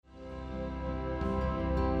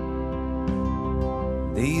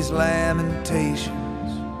These lamentations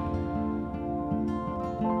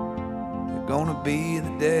are gonna be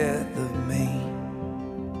the death of me.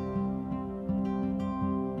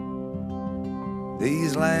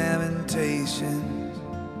 These lamentations,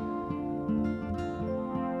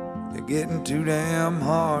 they're getting too damn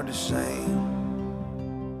hard to sing.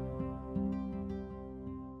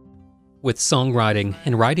 With songwriting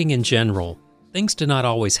and writing in general, things do not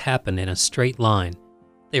always happen in a straight line.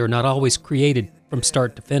 They are not always created from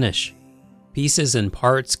start to finish. Pieces and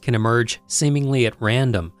parts can emerge seemingly at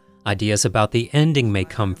random. Ideas about the ending may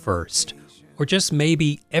come first. Or just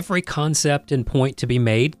maybe every concept and point to be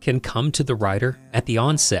made can come to the writer at the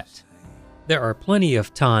onset. There are plenty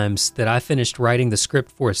of times that I finished writing the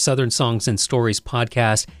script for a Southern Songs and Stories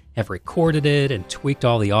podcast, have recorded it and tweaked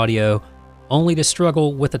all the audio, only to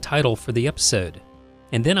struggle with a title for the episode.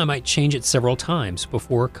 And then I might change it several times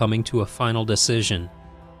before coming to a final decision.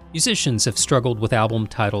 Musicians have struggled with album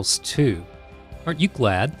titles too. Aren't you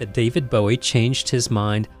glad that David Bowie changed his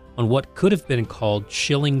mind on what could have been called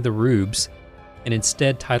Shilling the Rubes and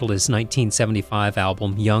instead titled his 1975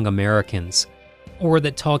 album Young Americans? Or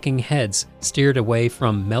that Talking Heads steered away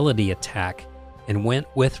from Melody Attack and went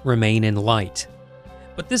with Remain in Light?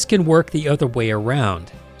 But this can work the other way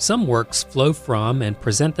around. Some works flow from and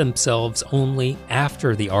present themselves only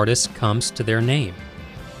after the artist comes to their name.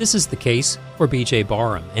 This is the case for B.J.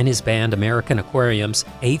 Barham and his band American Aquarium's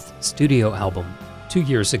 8th studio album. 2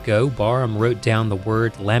 years ago, Barham wrote down the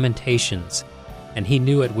word Lamentations, and he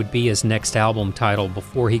knew it would be his next album title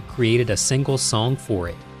before he created a single song for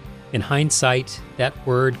it. In hindsight, that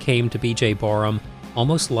word came to B.J. Barham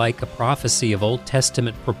almost like a prophecy of Old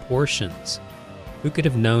Testament proportions. Who could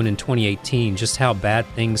have known in 2018 just how bad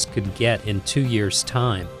things could get in 2 years'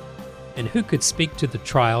 time? And who could speak to the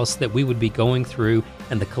trials that we would be going through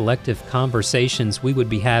and the collective conversations we would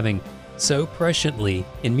be having so presciently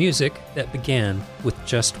in music that began with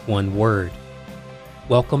just one word?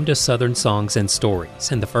 Welcome to Southern Songs and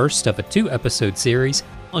Stories, and the first of a 2-episode series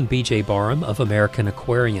on B.J. Barham of American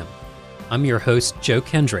Aquarium. I'm your host, Joe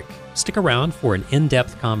Kendrick. Stick around for an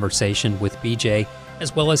in-depth conversation with B.J.,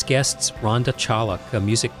 as well as guests Rhonda Chalik, a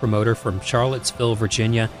music promoter from Charlottesville,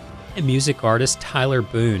 Virginia, and music artist Tyler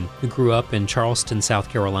Boone, who grew up in Charleston, South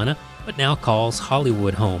Carolina, but now calls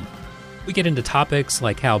Hollywood home. We get into topics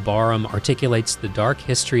like how Barham articulates the dark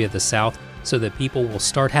history of the South so that people will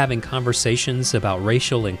start having conversations about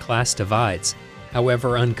racial and class divides,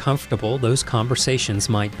 however uncomfortable those conversations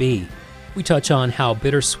might be. We touch on how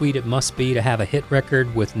bittersweet it must be to have a hit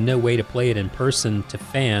record with no way to play it in person to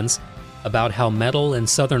fans, about how metal and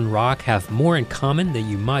Southern rock have more in common than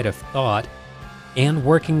you might have thought, and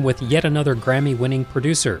working with yet another Grammy-winning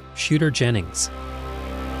producer, Shooter Jennings.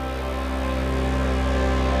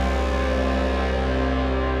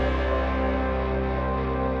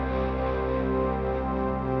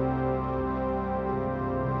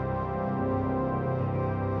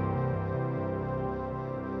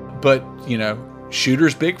 But, you know,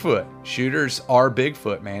 Shooter's Bigfoot. Shooters are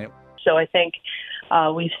Bigfoot, man. So I think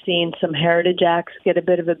we've seen some heritage acts get a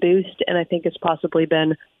bit of a boost, and I think it's possibly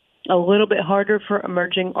been a little bit harder for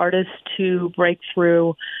emerging artists to break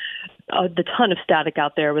through the ton of static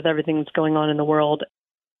out there with everything that's going on in the world.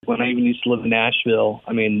 When I even used to live in Nashville,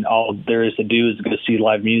 I mean, all there is to do is go see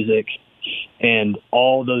live music, and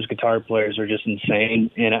all those guitar players are just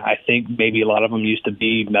insane. And I think maybe a lot of them used to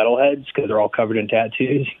be metalheads because they're all covered in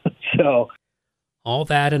tattoos. So, all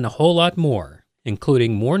that and a whole lot more,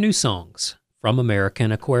 including more new songs from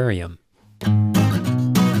American Aquarium.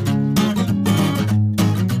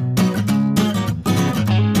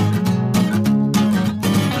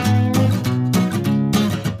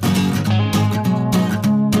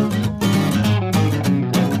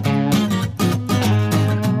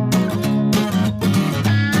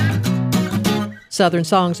 Southern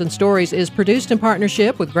Songs and Stories is produced in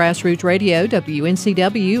partnership with Grassroots Radio,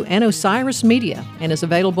 WNCW, and Osiris Media, and is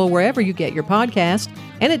available wherever you get your podcast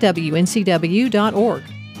and at WNCW.org.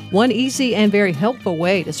 One easy and very helpful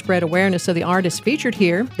way to spread awareness of the artists featured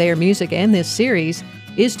here, their music, and this series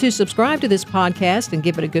is to subscribe to this podcast and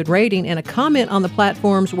give it a good rating and a comment on the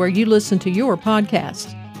platforms where you listen to your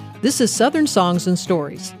podcast. This is Southern Songs and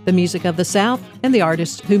Stories, the music of the South and the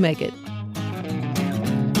artists who make it.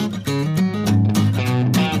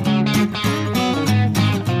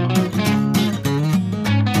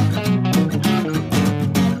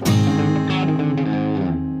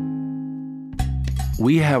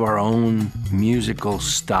 We have our own musical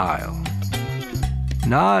style.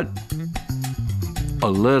 Not a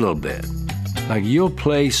little bit. Like you'll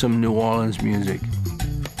play some New Orleans music,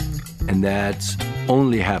 and that's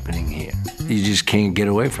only happening here. You just can't get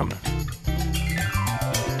away from it.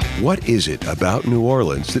 What is it about New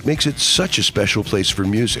Orleans that makes it such a special place for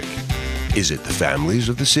music? Is it the families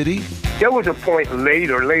of the city? There was a point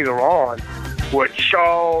later on where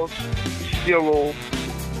Charles, Cyril,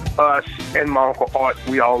 us, and my Uncle Art,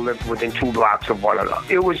 we all lived within 2 blocks of one another.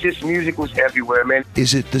 It was just, music was everywhere, man.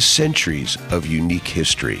 Is it the centuries of unique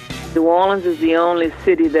history? New Orleans is the only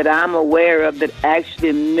city that I'm aware of that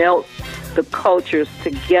actually melts the cultures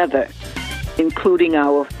together, including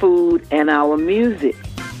our food and our music.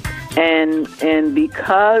 And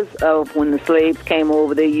because of when the slaves came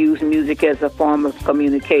over, they used music as a form of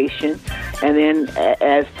communication. And then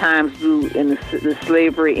as times grew and the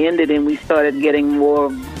slavery ended and we started getting more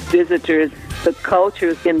visitors, the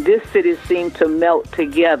cultures in this city seem to melt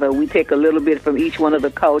together. We take a little bit from each one of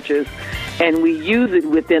the cultures and we use it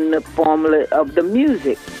within the formula of the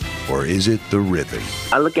music. Or is it the rhythm?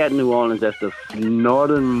 I look at New Orleans as the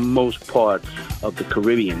northernmost part of the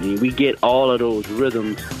Caribbean. I mean, we get all of those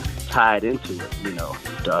rhythms tied into it, you know,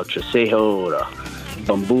 the Tresejo, the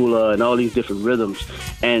Bambula, and all these different rhythms.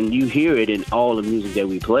 And you hear it in all the music that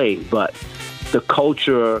we play, but the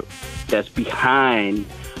culture that's behind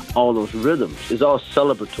all those rhythms is all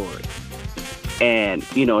celebratory. And,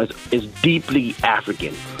 you know, it's deeply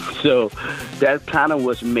African. So that kind of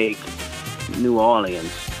what makes New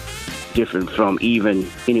Orleans different from even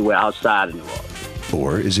anywhere outside of New Orleans.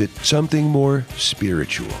 Or is it something more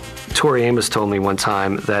spiritual? Tori Amos told me one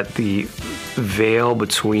time that the veil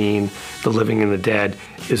between the living and the dead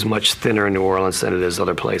is much thinner in New Orleans than it is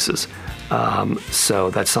other places. So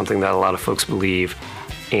that's something that a lot of folks believe.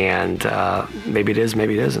 And maybe it is,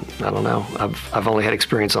 maybe it isn't. I don't know. I've only had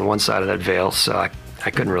experience on one side of that veil, so I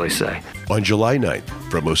couldn't really say. On July 9th,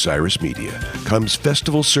 from Osiris Media, comes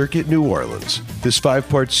Festival Circuit New Orleans. This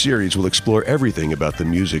 5-part series will explore everything about the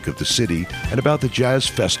music of the city and about the Jazz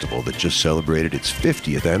Festival that just celebrated its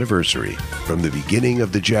 50th anniversary. From the beginning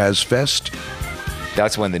of the Jazz Fest,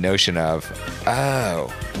 that's when the notion of,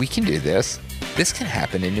 oh, we can do this. This can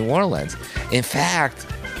happen in New Orleans. In fact,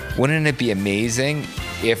 wouldn't it be amazing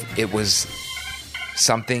if it was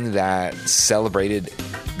something that celebrated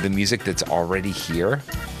the music that's already here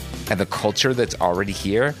and the culture that's already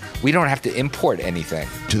here? We don't have to import anything.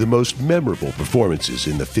 To the most memorable performances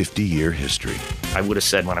in the 50-year history. I would have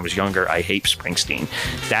said when I was younger, I hate Springsteen.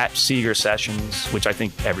 That Seeger Sessions, which I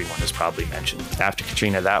think everyone has probably mentioned. After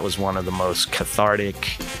Katrina, that was one of the most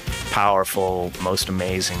cathartic, powerful, most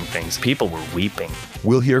amazing things. People were weeping.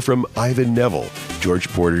 We'll hear from Ivan Neville, George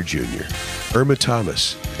Porter Jr., Irma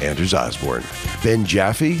Thomas, Anders Osborne, Ben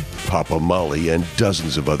Jaffe, Papa Molly, and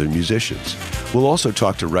dozens of other musicians. We'll also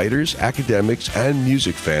talk to writers, academics, and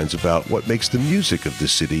music fans about what makes the music of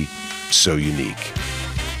this city so unique.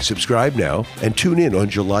 Subscribe now and tune in on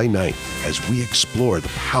July 9th as we explore the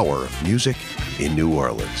power of music in New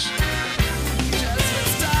Orleans.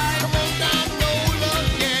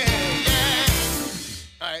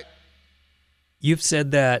 You've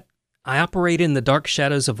said that I operate in the dark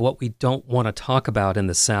shadows of what we don't want to talk about in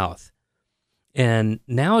the South. And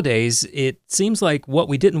nowadays, it seems like what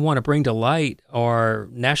we didn't want to bring to light are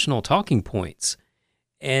national talking points.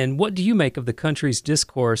 And what do you make of the country's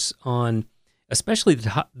discourse on especially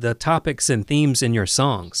the topics and themes in your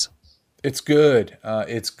songs? It's good.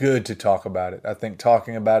 It's good to talk about it. I think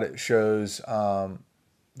talking about it shows the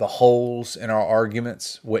holes in our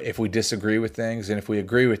arguments, if we disagree with things, and if we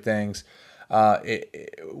agree with things,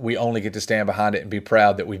 we only get to stand behind it and be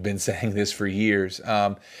proud that we've been saying this for years.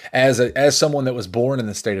 As someone that was born in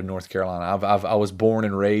the state of North Carolina, I was born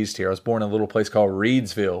and raised here. I was born in a little place called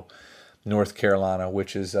Reidsville, North Carolina,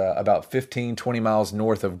 which is about 20 miles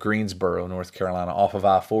north of Greensboro, North Carolina, off of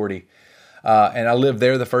I-40. And I lived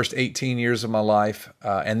there the first 18 years of my life.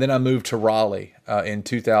 And then I moved to Raleigh in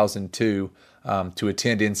 2002 to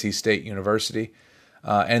attend NC State University.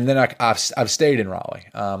 And then I've stayed in Raleigh.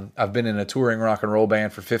 I've been in a touring rock and roll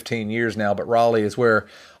band for 15 years now, but Raleigh is where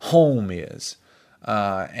home is.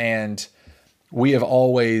 And we have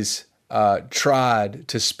always tried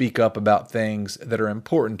to speak up about things that are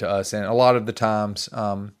important to us. And a lot of the times,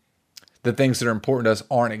 the things that are important to us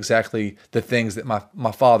aren't exactly the things that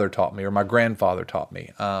my father taught me or my grandfather taught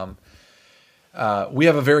me. We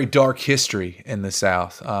have a very dark history in the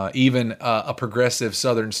South. Even a progressive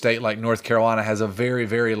southern state like North Carolina has a very,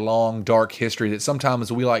 very long, dark history that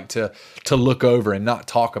sometimes we like to look over and not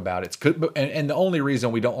talk about. And the only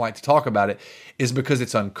reason we don't like to talk about it is because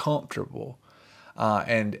it's uncomfortable.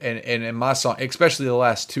 And in my song, especially the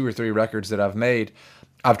last 2 or 3 records that I've made,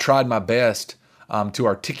 I've tried my best to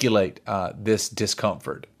articulate this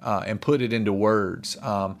discomfort and put it into words.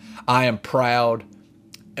 I am proud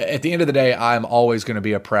at the end of the day, I'm always going to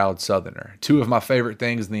be a proud Southerner. Two of my favorite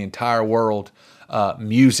things in the entire world,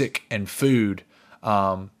 music and food.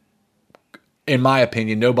 In my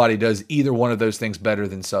opinion, nobody does either one of those things better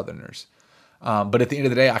than Southerners. But at the end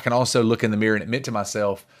of the day, I can also look in the mirror and admit to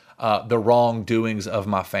myself the wrongdoings of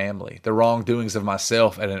my family, the wrongdoings of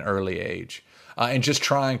myself at an early age. And just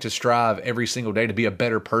trying to strive every single day to be a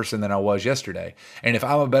better person than I was yesterday. And if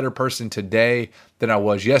I'm a better person today than I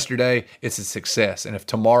was yesterday, it's a success. And if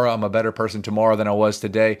tomorrow I'm a better person tomorrow than I was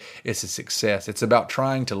today, it's a success. It's about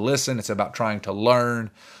trying to listen. It's about trying to learn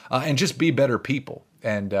and just be better people.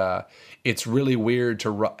 And it's really weird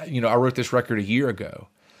to, I wrote this record a year ago.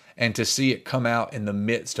 And to see it come out in the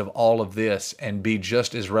midst of all of this and be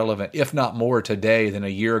just as relevant, if not more today than a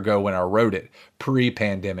year ago when I wrote it,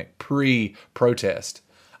 pre-pandemic, pre-protest,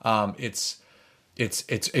 it's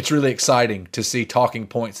really exciting to see talking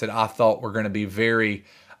points that I thought were going to be very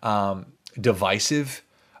divisive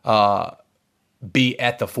be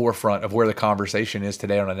at the forefront of where the conversation is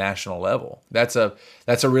today on a national level. That's a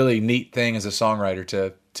really neat thing as a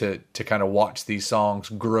songwriter to kind of watch these songs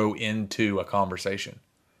grow into a conversation.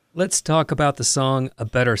 Let's talk about the song A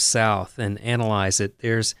Better South and analyze it.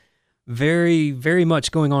 There's very, very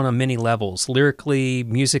much going on many levels, lyrically,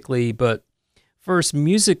 musically, but first,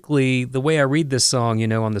 musically, the way I read this song,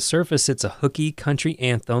 on the surface, it's a hooky country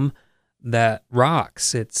anthem that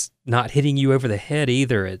rocks. It's not hitting you over the head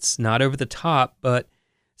either. It's not over the top, but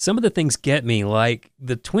some of the things get me, like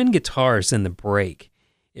the twin guitars in the break.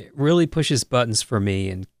 It really pushes buttons for me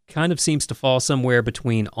and kind of seems to fall somewhere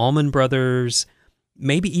between Allman Brothers,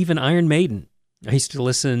 maybe even Iron Maiden. I used to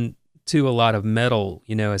listen to a lot of metal,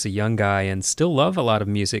 as a young guy and still love a lot of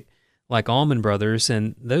music like Allman Brothers,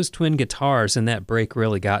 and those twin guitars in that break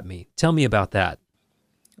really got me. Tell me about that.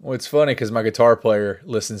 Well, it's funny because my guitar player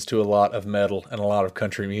listens to a lot of metal and a lot of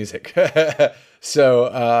country music.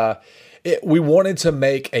 So we wanted to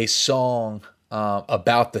make a song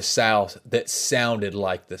about the South that sounded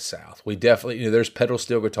like the South. We definitely, there's pedal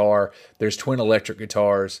steel guitar, there's twin electric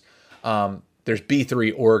guitars, there's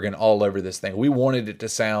B3 organ all over this thing. We wanted it to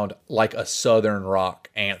sound like a Southern rock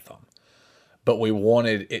anthem, but we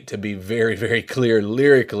wanted it to be very, very clear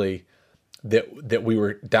lyrically that we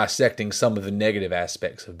were dissecting some of the negative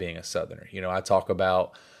aspects of being a Southerner. I talk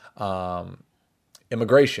about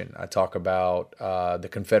immigration. I talk about the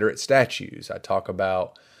Confederate statues. I talk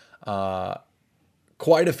about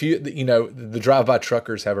quite a few, the drive-by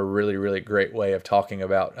truckers have a really, really great way of talking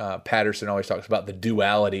about, Patterson always talks about the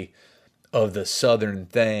duality of the Southern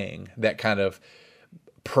thing, that kind of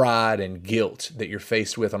pride and guilt that you're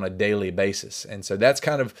faced with on a daily basis. And so that's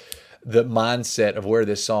kind of the mindset of where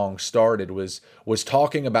this song started, was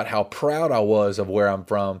talking about how proud I was of where I'm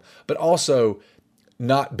from, but also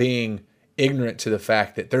not being ignorant to the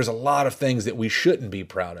fact that there's a lot of things that we shouldn't be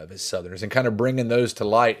proud of as Southerners, and kind of bringing those to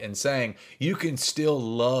light and saying you can still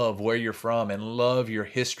love where you're from and love your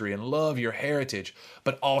history and love your heritage,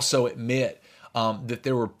 but also admit that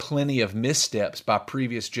there were plenty of missteps by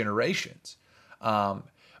previous generations.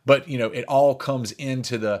 But it all comes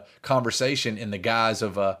into the conversation in the guise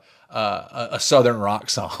of a Southern rock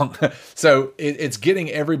song. So it's getting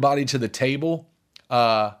everybody to the table,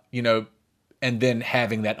 and then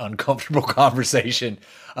having that uncomfortable conversation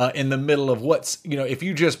in the middle of what's, if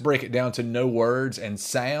you just break it down to no words and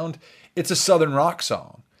sound, it's a Southern rock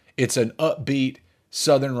song. It's an upbeat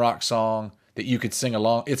Southern rock song that you could sing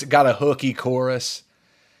along. It's got a hooky chorus.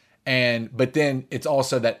 But then it's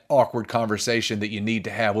also that awkward conversation that you need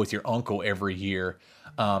to have with your uncle every year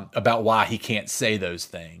about why he can't say those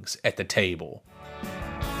things at the table.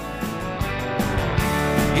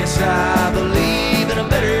 Yes, I believe in a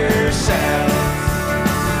better South.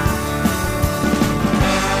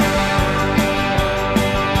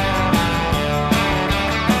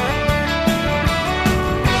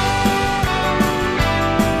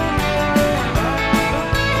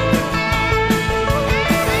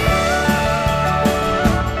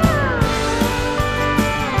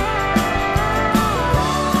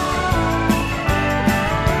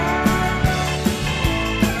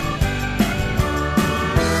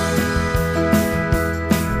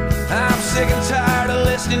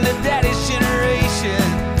 To Daddy's generation,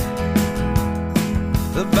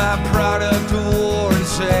 the byproduct of war and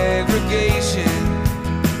segregation,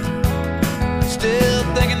 still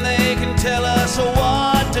thinking they can tell us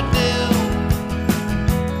what to do,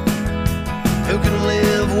 who can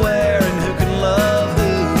live where and who can love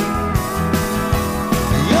who.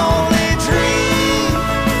 The only dream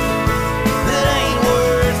that ain't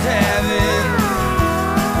worth having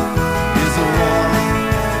is the one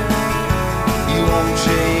you won't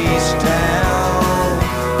chase down.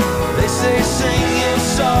 They say sing your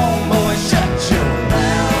song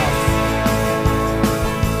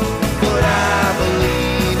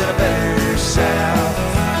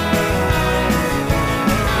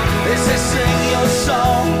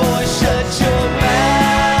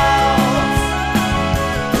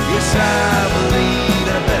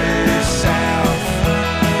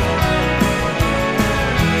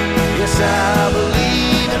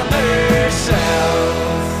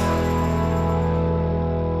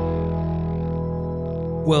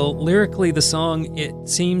Well, lyrically, the song, it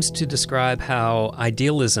seems to describe how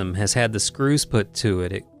idealism has had the screws put to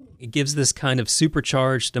it. It gives this kind of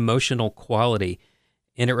supercharged emotional quality.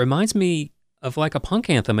 And it reminds me of like a punk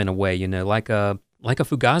anthem in a way, you know, like a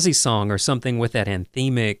Fugazi song or something with that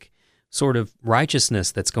anthemic sort of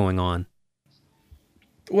righteousness that's going on.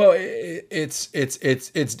 Well, it's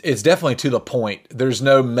definitely to the point. There's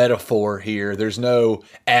no metaphor here. There's no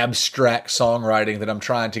abstract songwriting that I'm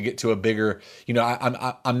trying to get to a bigger. You know,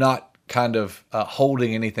 I'm not kind of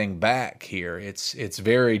holding anything back here. It's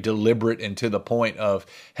very deliberate and to the point of,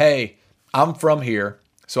 hey, I'm from here,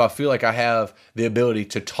 so I feel like I have the ability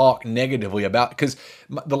to talk negatively about. Because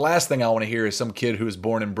the last thing I want to hear is some kid who was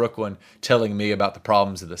born in Brooklyn telling me about the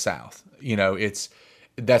problems of the South. You know,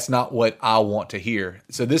 that's not what I want to hear.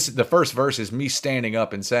 So the first verse is me standing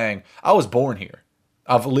up and saying, I was born here.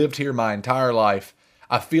 I've lived here my entire life.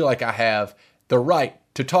 I feel like I have the right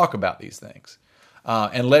to talk about these things.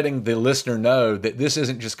 And letting the listener know that this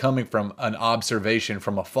isn't just coming from an observation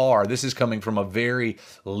from afar. This is coming from a very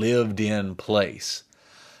lived-in place.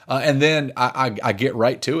 And then I get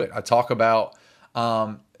right to it. I talk about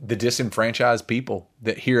the disenfranchised people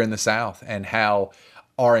that here in the South and how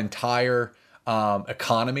our entire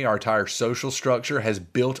economy, our entire social structure has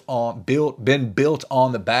been built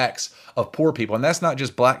on the backs of poor people. And that's not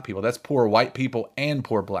just black people. That's poor white people and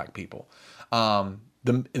poor black people.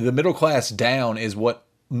 The middle class down is what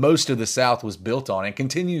most of the South was built on and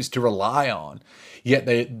continues to rely on. Yet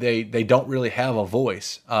they don't really have a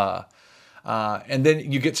voice. And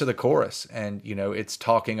then you get to the chorus and, you know, it's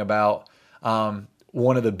talking about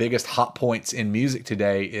one of the biggest hot points in music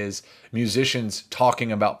today is musicians talking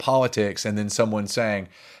about politics and then someone saying,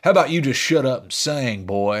 how about you just shut up and sing,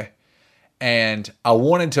 boy? And I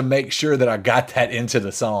wanted to make sure that I got that into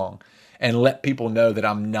the song and let people know that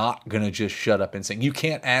I'm not going to just shut up and sing. You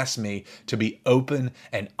can't ask me to be open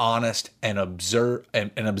and honest and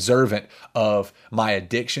observant of my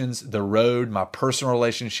addictions, the road, my personal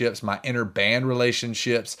relationships, my inner band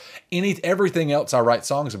relationships, everything else I write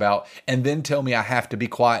songs about, and then tell me I have to be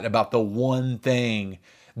quiet about the one thing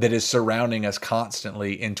that is surrounding us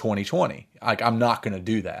constantly in 2020. Like, I'm not going to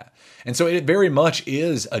do that. And so it very much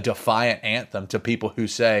is a defiant anthem to people who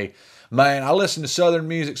say, man, I listen to Southern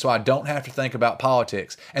music so I don't have to think about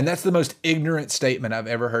politics. And that's the most ignorant statement I've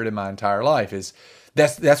ever heard in my entire life. Is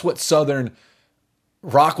that's what Southern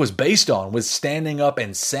rock was based on, was standing up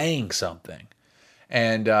and saying something.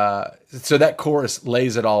 And so that chorus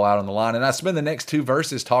lays it all out on the line. And I spend the next two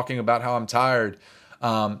verses talking about how I'm tired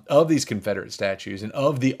of these Confederate statues and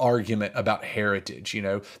of the argument about heritage. You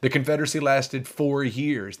know, the Confederacy lasted 4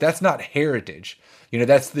 years. That's not heritage. You know,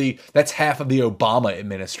 that's half of the Obama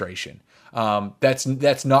administration.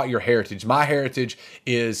 That's not your heritage. My heritage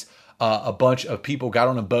is a bunch of people got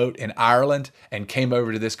on a boat in Ireland and came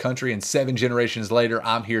over to this country, and 7 generations later,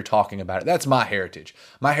 I'm here talking about it. That's my heritage.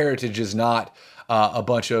 My heritage is not a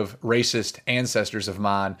bunch of racist ancestors of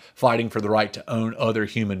mine fighting for the right to own other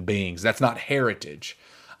human beings. That's not heritage.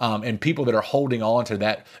 And people that are holding on to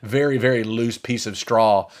that very, very loose piece of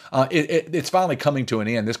straw, it's finally coming to an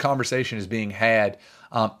end. This conversation is being had,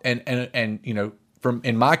 and you know,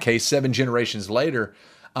 in my case, 7 generations later,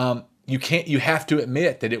 you have to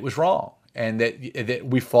admit that it was wrong and that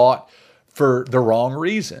we fought for the wrong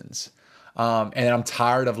reasons. And I'm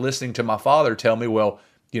tired of listening to my father tell me, well,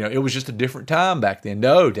 you know, it was just a different time back then.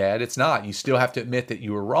 No, Dad, it's not. You still have to admit that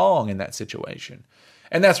you were wrong in that situation.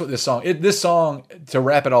 And that's what this song, to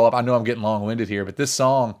wrap it all up, I know I'm getting long-winded here, but this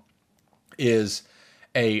song is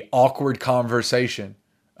a awkward conversation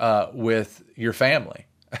with your family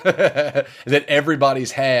that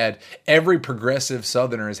everybody's had. Every progressive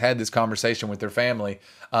Southerner has had this conversation with their family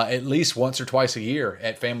at least once or twice a year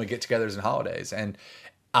at family get-togethers and holidays. And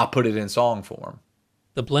I put it in song form.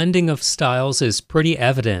 The blending of styles is pretty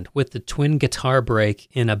evident with the twin guitar break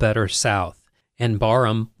in A Better South. And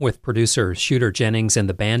Barham, with producer Shooter Jennings and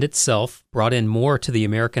the band itself, brought in more to the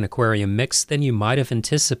American Aquarium mix than you might have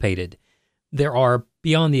anticipated. There are,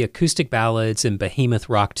 beyond the acoustic ballads and behemoth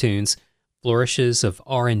rock tunes, flourishes of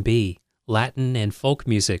R&B, Latin, and folk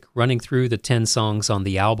music running through the 10 songs on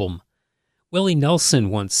the album. Willie Nelson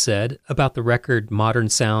once said about the record Modern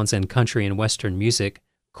Sounds and Country and Western Music,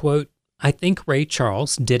 quote, I think Ray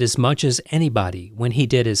Charles did as much as anybody when he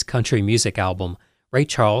did his country music album. Ray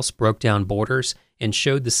Charles broke down borders and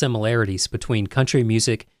showed the similarities between country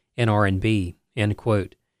music and R&B, end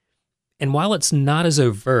quote. And while it's not as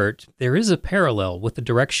overt, there is a parallel with the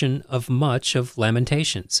direction of much of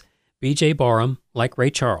Lamentations. B.J. Barham, like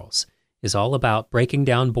Ray Charles, is all about breaking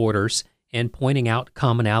down borders and pointing out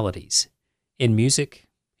commonalities in music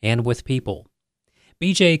and with people.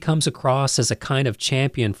 BJ comes across as a kind of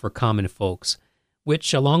champion for common folks,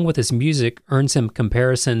 which, along with his music, earns him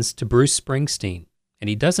comparisons to Bruce Springsteen, and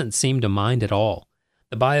he doesn't seem to mind at all.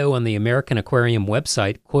 The bio on the American Aquarium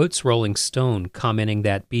website quotes Rolling Stone, commenting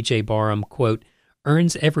that BJ Barham, quote,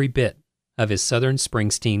 earns every bit of his Southern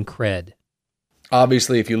Springsteen cred.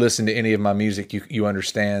 Obviously, if you listen to any of my music, you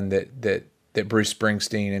understand that Bruce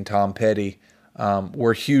Springsteen and Tom Petty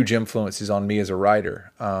were huge influences on me as a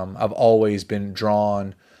writer. I've always been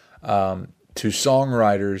drawn to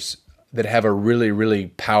songwriters that have a really, really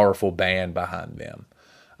powerful band behind them.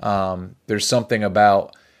 There's something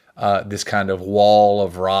about this kind of wall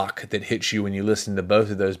of rock that hits you when you listen to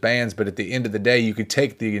both of those bands, but at the end of the day, you could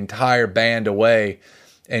take the entire band away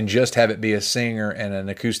and just have it be a singer and an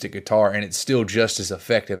acoustic guitar, and it's still just as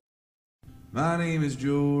effective. My name is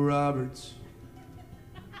Joe Roberts,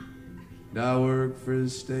 and I work for the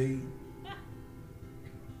state.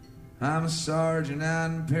 I'm a sergeant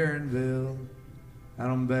out in Perrineville,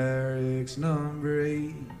 out on barracks number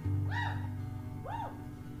 8.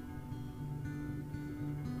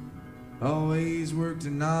 Always worked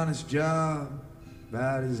an honest job,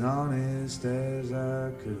 about as honest as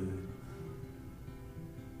I could.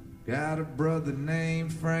 Got a brother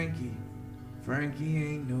named Frankie, Frankie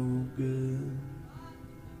ain't no good.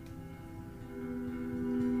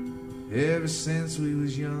 Ever since we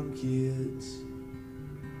was young kids,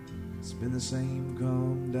 it's been the same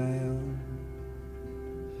come down.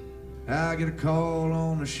 I get a call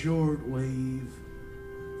on the shortwave,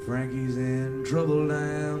 Frankie's in trouble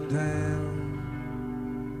downtown.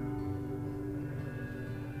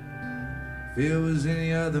 If it was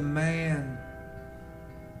any other man,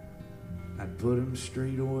 I'd put him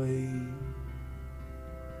straight away.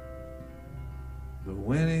 But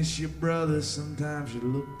when it's your brother, sometimes you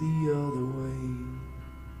look the other way.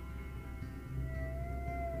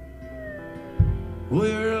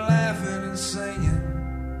 We're laughing and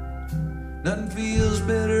singing, nothing feels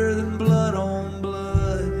better than blood on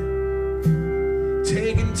blood.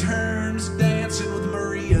 Taking turns dancing with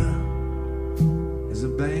Maria as the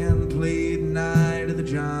band played Night of the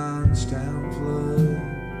Johnstown Flood.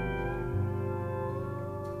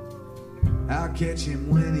 I'll catch him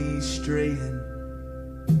when he's straying,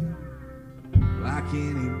 like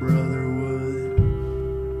any brother would.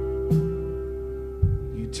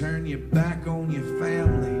 You turn your back on your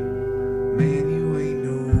family, man, you ain't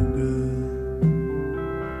no good.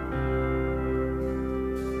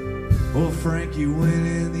 Well, Frankie went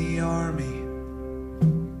in the army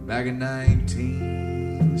back in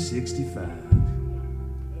 1965.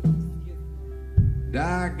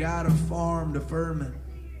 I got a farm to Furman,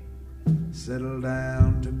 settled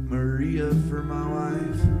down, took Maria for my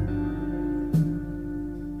wife.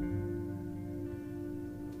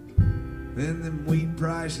 Then them wheat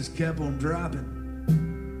prices kept on dropping.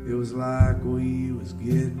 It was like we was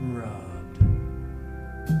getting robbed.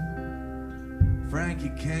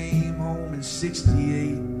 Frankie came home in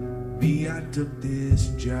 68. Me, I took this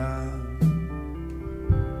job.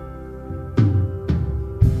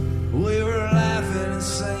 We were laughing and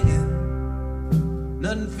singing.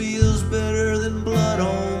 Nothing feels better than blood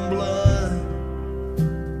on blood.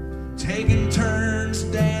 Taking turns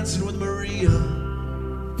dancing with Maria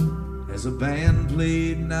as a band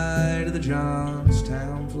played Night of the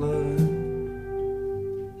Johnstown Flood.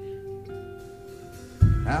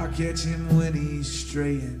 I'll catch him when he's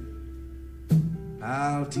straying.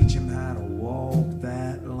 I'll teach him how to walk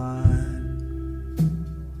that line.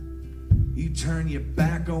 You turn your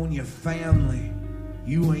back on your family,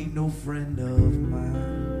 you ain't no friend of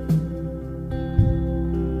mine.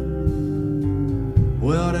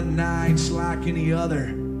 Well, tonight's like any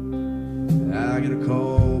other. I get a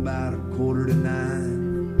call about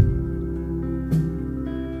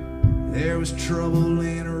 8:45. There was trouble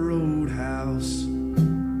in a roadhouse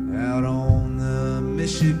out on the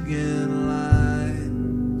Michigan line.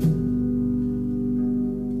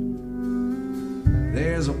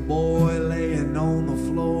 There's a boy laying on the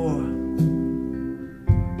floor,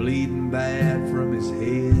 bleeding bad from his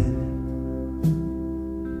head.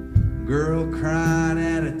 Girl crying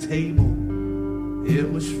at a table.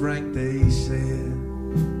 It was Frank, they said.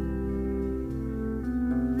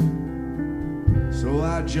 So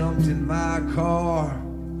I jumped in my car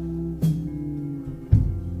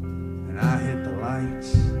and I hit the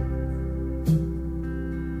lights.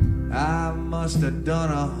 I must have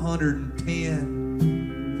done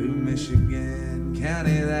 110 through Michigan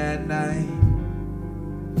County that night.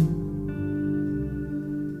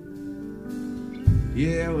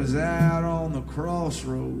 Yeah, it was out on the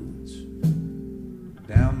crossroads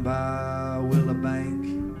down by Willowbank.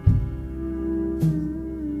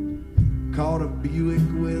 Caught a Buick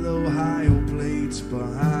with Ohio plates,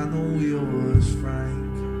 behind the wheel was Frank.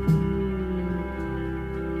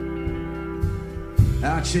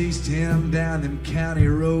 I chased him down them county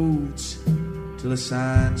roads till a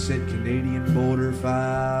sign said Canadian border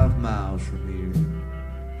 5 miles from here.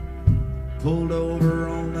 Pulled over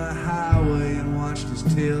on the highway and watched his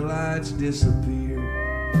taillights disappear.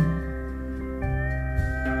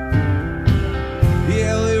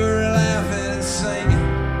 Yeah, we were laughing and singing.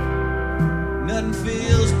 Nothing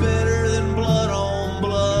feels better than blood on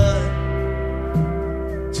blood.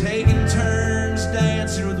 Taking turns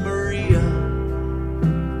dancing with Maria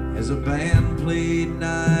as a band played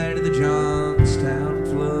Night of the Johnstown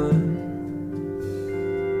Flood.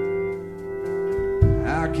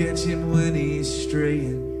 I'll catch him when he's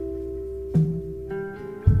straying,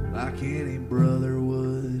 like any brother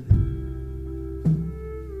would.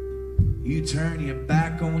 You turn your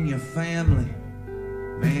back on your family,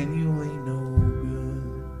 man, you ain't no good.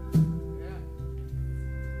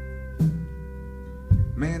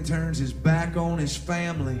 Man turns his back on his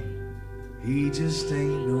family, he just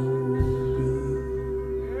ain't no good.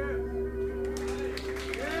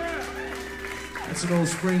 That's an old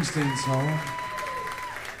Springsteen song.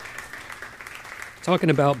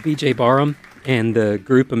 Talking about B.J. Barham and the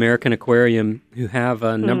group American Aquarium, who have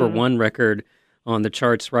a number one record on the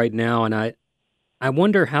charts right now, and I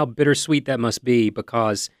wonder how bittersweet that must be,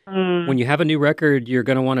 because when you have a new record, you're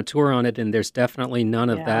going to want to tour on it, and there's definitely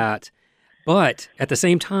none of that. But at the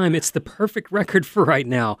same time, it's the perfect record for right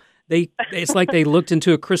now. It's like they looked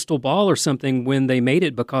into a crystal ball or something when they made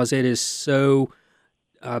it, because it is so,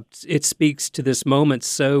 it speaks to this moment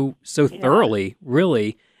so thoroughly,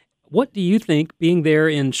 really. What do you think, being there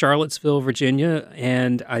in Charlottesville, Virginia,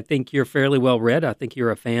 and I think you're fairly well read, I think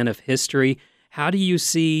you're a fan of history, how do you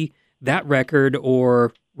see that record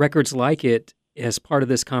or records like it as part of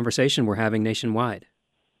this conversation we're having nationwide?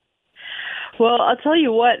 Well, I'll tell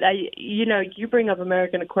you what, you bring up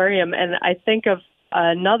American Aquarium, and I think of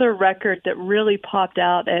another record that really popped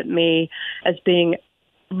out at me as being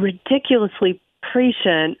ridiculously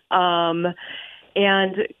prescient,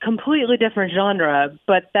 and completely different genre,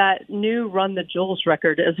 but that new Run the Jewels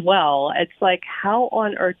record as well. It's like, how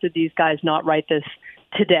on earth did these guys not write this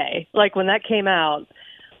today? Like, when that came out,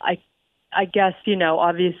 I guess,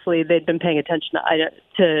 obviously they'd been paying attention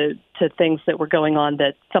to things that were going on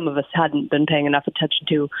that some of us hadn't been paying enough attention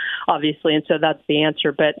to, obviously, and so that's the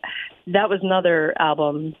answer. But that was another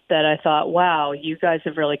album that I thought, wow, you guys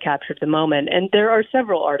have really captured the moment. And there are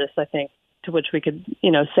several artists, I think, to which we could,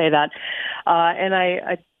 say that. And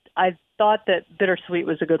I thought that bittersweet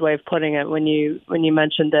was a good way of putting it when you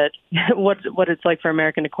mentioned that what it's like for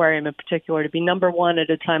American Aquarium in particular to be number one at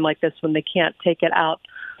a time like this when they can't take it out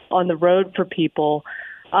on the road for people.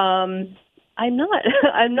 I'm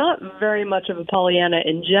not very much of a Pollyanna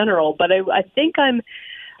in general, but I think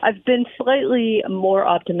I've been slightly more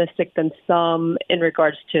optimistic than some in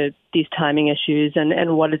regards to these timing issues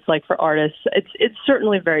and what it's like for artists. It's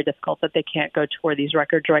certainly very difficult that they can't go tour these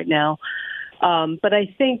records right now. But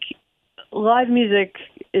I think live music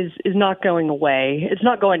is not going away. It's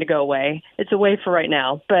not going to go away. It's away for right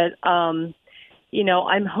now. But, I'm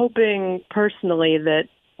hoping personally that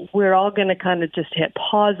we're all going to kind of just hit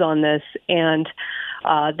pause on this, and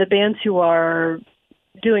the bands who are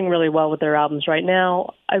doing really well with their albums right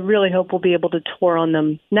now, I really hope we'll be able to tour on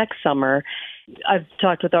them next summer. I've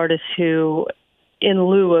talked with artists who, in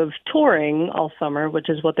lieu of touring all summer, which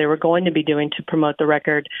is what they were going to be doing to promote the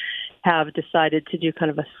record, have decided to do kind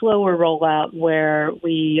of a slower rollout where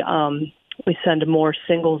we send more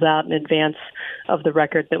singles out in advance of the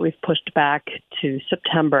record that we've pushed back to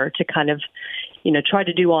September to kind of, try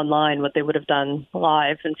to do online what they would have done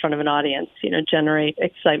live in front of an audience, generate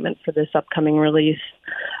excitement for this upcoming release.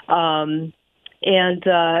 A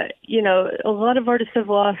lot of artists have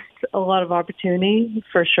lost a lot of opportunity,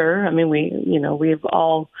 for sure. I mean, we've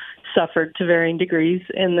all suffered to varying degrees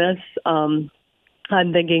in this. I'm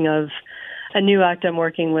thinking of a new act I'm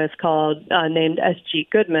working with named S.G.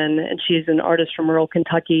 Goodman, and she's an artist from rural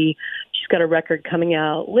Kentucky. She's got a record coming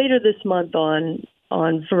out later this month on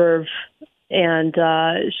Verve, and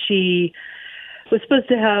she was supposed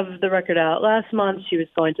to have the record out last month. She was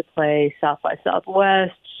going to play South by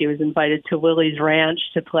Southwest. She was invited to Willie's Ranch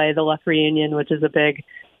to play the Luck Reunion, which is a big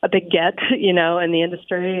get, in the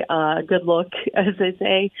industry, a good look, as they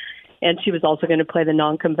say. And she was also going to play the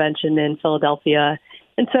Non-Convention in Philadelphia.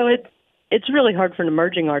 And so it's really hard for an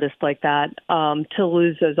emerging artist like that to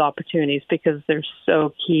lose those opportunities because they're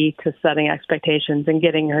so key to setting expectations and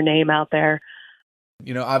getting her name out there.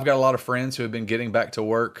 I've got a lot of friends who have been getting back to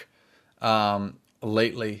work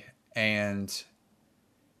lately, and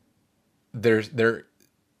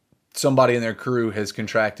somebody in their crew has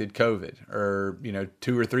contracted COVID, or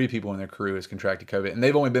 2 or 3 people in their crew has contracted COVID, and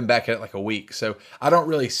they've only been back at it like a week. So I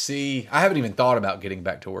haven't even thought about getting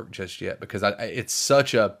back to work just yet, because it's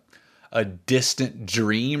such a distant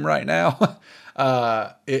dream right now.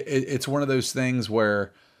 It's one of those things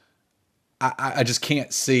where I just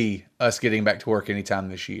can't see us getting back to work anytime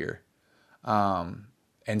this year. And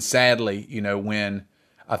sadly, when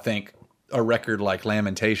I think a record like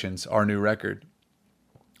Lamentations, our new record,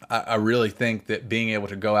 I really think that being able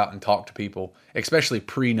to go out and talk to people, especially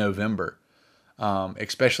pre-November,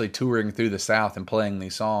 especially touring through the South and playing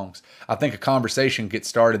these songs, I think a conversation gets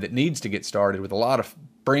started that needs to get started with a lot of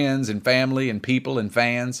friends and family and people and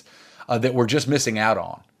fans that we're just missing out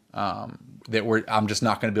on. I'm just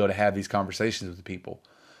not going to be able to have these conversations with people.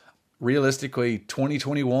 Realistically,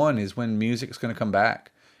 2021 is when music is going to come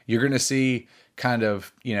back. You're going to see kind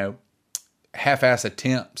of, half-ass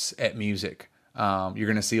attempts at music. You're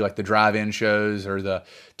going to see like the drive-in shows or the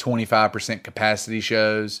 25% capacity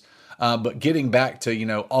shows. But getting back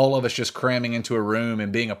to, all of us just cramming into a room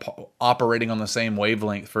and being operating on the same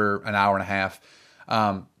wavelength for an hour and a half,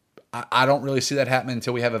 I don't really see that happening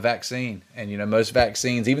until we have a vaccine. And, most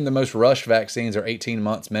vaccines, even the most rushed vaccines, are 18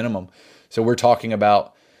 months minimum. So we're talking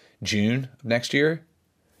about June of next year.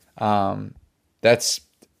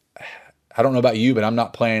 I don't know about you, but I'm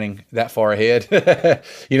not planning that far ahead. The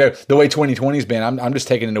way 2020's been, I'm just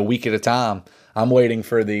taking it a week at a time. I'm waiting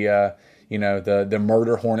for the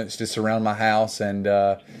murder hornets to surround my house, and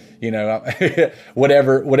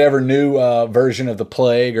whatever new version of the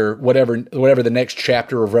plague, or whatever the next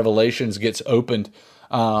chapter of Revelations gets opened.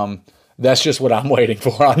 That's just what I'm waiting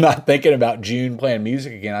for. I'm not thinking about June playing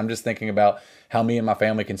music again. I'm just thinking about how me and my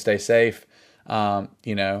family can stay safe. And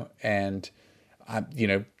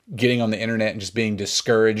getting on the internet and just being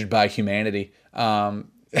discouraged by humanity.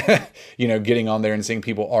 Getting on there and seeing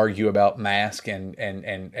people argue about mask and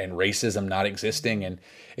racism not existing, and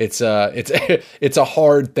it's a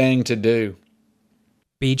hard thing to do.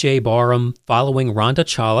 BJ Barham following Rhonda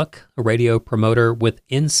Chalik, a radio promoter with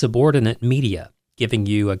Insubordinate Media, giving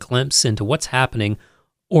you a glimpse into what's happening,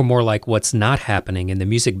 or more like what's not happening in the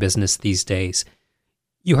music business these days.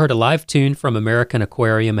 You heard a live tune from American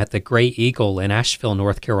Aquarium at the Gray Eagle in Asheville,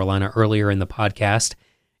 North Carolina earlier in the podcast,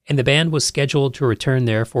 and the band was scheduled to return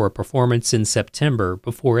there for a performance in September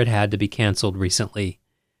before it had to be canceled recently.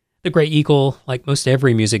 The Gray Eagle, like most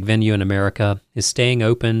every music venue in America, is staying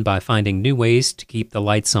open by finding new ways to keep the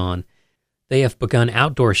lights on. They have begun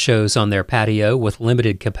outdoor shows on their patio with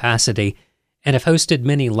limited capacity, and have hosted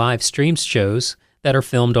many live stream shows that are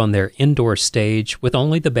filmed on their indoor stage with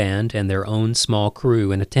only the band and their own small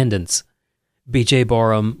crew in attendance. BJ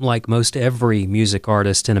Barham, like most every music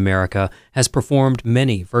artist in America, has performed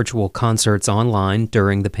many virtual concerts online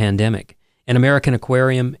during the pandemic, and American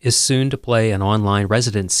Aquarium is soon to play an online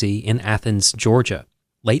residency in Athens, Georgia.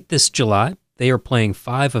 Late this July, they are playing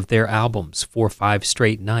 5 of their albums for 5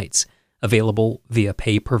 straight nights, available via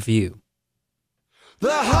pay-per-view.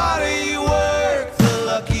 The harder you work, the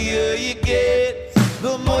luckier you get.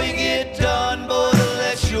 The more you get done, boy, the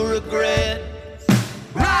less you'll regret.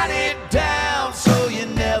 Write it down so you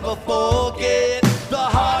never forget. The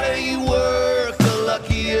harder you work, the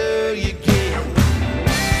luckier you get.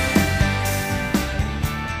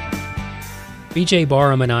 BJ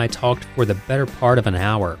Barham and I talked for the better part of an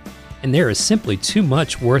hour, and there is simply too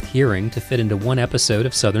much worth hearing to fit into one episode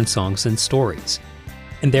of Southern Songs and Stories.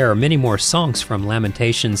 And there are many more songs from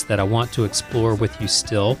Lamentations that I want to explore with you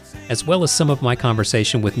still, as well as some of my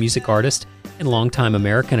conversation with music artist and longtime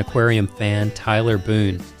American Aquarium fan Tyler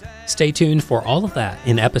Boone. Stay tuned for all of that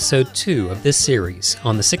in episode 2 of this series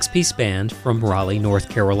on the 6-piece band from Raleigh, North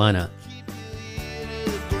Carolina.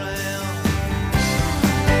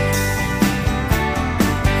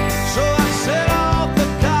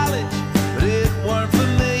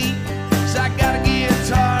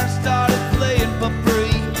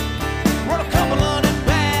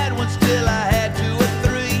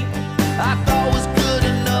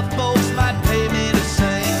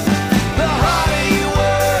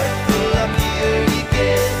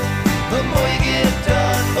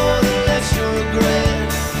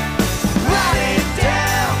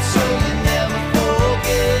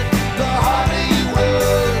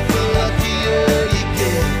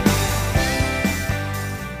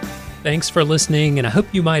 Thanks for listening, and I hope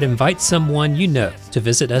you might invite someone you know to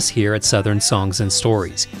visit us here at Southern Songs and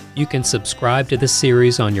Stories. You can subscribe to this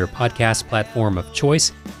series on your podcast platform of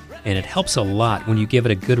choice, and it helps a lot when you give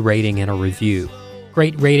it a good rating and a review.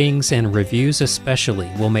 Great ratings and reviews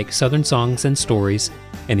especially will make Southern Songs and Stories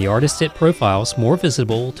and the artist it profiles more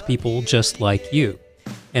visible to people just like you.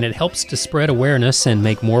 and it helps to spread awareness and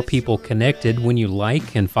make more people connected when you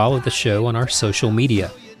like and follow the show on our social media.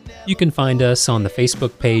 You can find us on the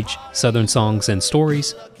Facebook page Southern Songs and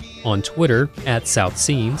Stories, on Twitter @South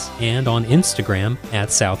Scenes, and on Instagram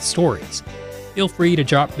 @South Stories. Feel free to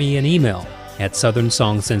drop me an email at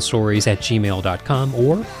southernsongsandstories@gmail.com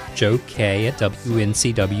or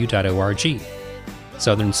joek@wncw.org.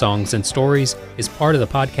 Southern Songs and Stories is part of the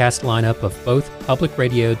podcast lineup of both Public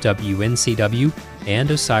Radio WNCW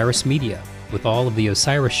and Osiris Media, with all of the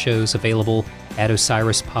Osiris shows available at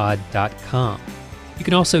osirispod.com. You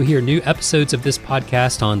can also hear new episodes of this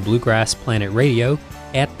podcast on Bluegrass Planet Radio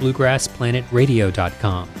at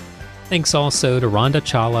bluegrassplanetradio.com. Thanks also to Rhonda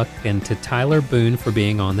Chaluk and to Tyler Boone for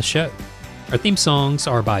being on the show. Our theme songs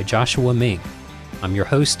are by Joshua Ming. I'm your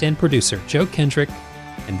host and producer, Joe Kendrick,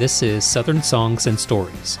 and this is Southern Songs and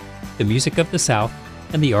Stories, the music of the South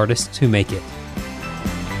and the artists who make it.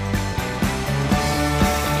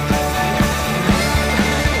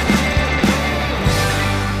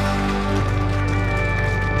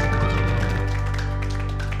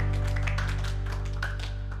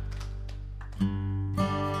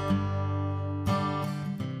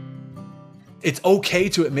 It's okay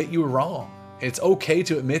to admit you were wrong. It's okay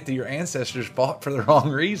to admit that your ancestors fought for the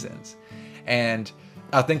wrong reasons. And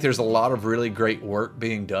I think there's a lot of really great work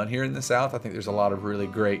being done here in the South. I think there's a lot of really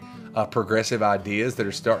great progressive ideas that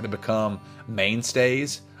are starting to become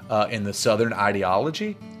mainstays in the Southern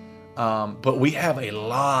ideology. But we have a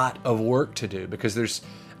lot of work to do because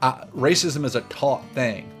racism is a taught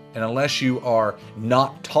thing. And unless you are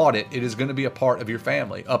not taught it, it is going to be a part of your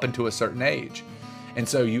family up until a certain age. And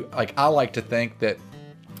so I like to think that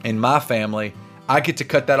in my family, I get to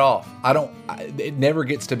cut that off. It never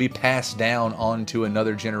gets to be passed down onto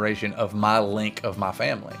another generation of my link of my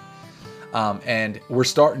family. And we're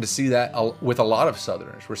starting to see that with a lot of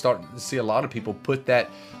Southerners. We're starting to see a lot of people put that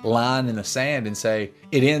line in the sand and say,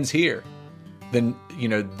 it ends here. Then,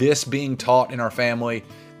 this being taught in our family,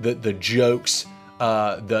 the jokes,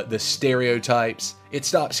 the stereotypes, it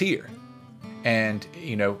stops here. And,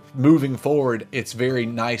 moving forward, it's very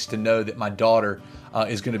nice to know that my daughter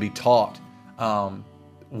is going to be taught,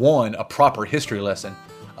 one, a proper history lesson,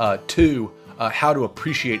 two, how to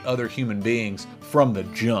appreciate other human beings from the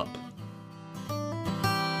jump.